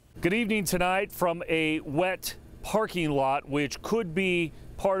Good evening tonight from a wet parking lot, which could be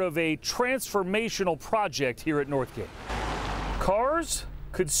part of a transformational project here at Northgate. Cars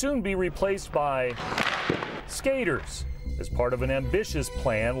could soon be replaced by skaters as part of an ambitious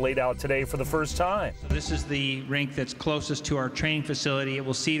plan laid out today for the first time. This is the rink that's closest to our training facility. It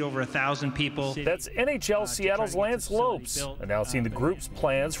will seat over 1,000 people. That's NHL Seattle's Lance Lopes announcing the group's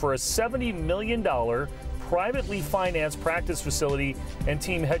plans for a $70 million privately financed practice facility and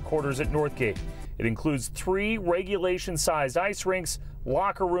team headquarters at Northgate. It includes 3 regulation-sized ice rinks,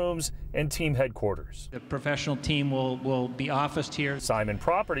 locker rooms, and team headquarters. The professional team will be officed here. Simon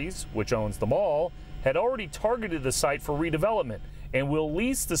Properties, which owns the mall, had already targeted the site for redevelopment and will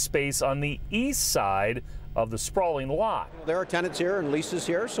lease the space on the east side of the sprawling lot. There are tenants here and leases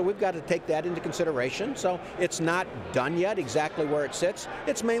here, so we've got to take that into consideration. So it's not done yet exactly where it sits.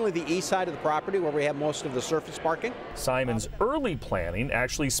 It's mainly the east side of the property where we have most of the surface parking. Simon's early planning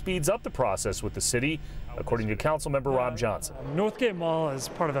actually speeds up the process with the city, according to Councilmember Rob Johnson. Northgate Mall is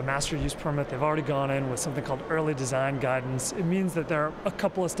part of a master use permit. They've already gone in with something called early design guidance. It means that they're a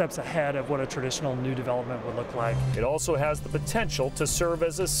couple of steps ahead of what a traditional new development would look like. It also has the potential to serve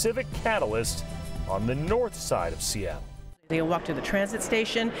as a civic catalyst on the north side of Seattle. They can walk to the transit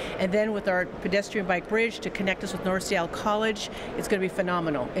station, and then with our pedestrian bike bridge to connect us with North Seattle College, it's going to be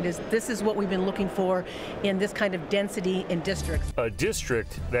phenomenal. This is what we've been looking for in this kind of density in districts. A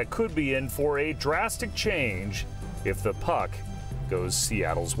district that could be in for a drastic change if the puck goes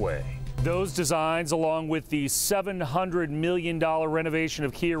Seattle's way. Those designs, along with the $700 million renovation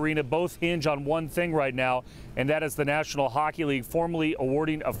of Key Arena, both hinge on one thing right now, and that is the National Hockey League formally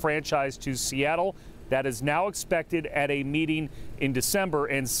awarding a franchise to Seattle. That is now expected at a meeting in December,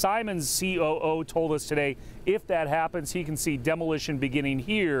 and Simon's COO told us today if that happens, he can see demolition beginning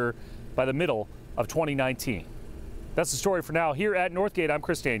here by the middle of 2019. That's the story for now. Here at Northgate, I'm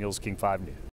Chris Daniels, King 5 News.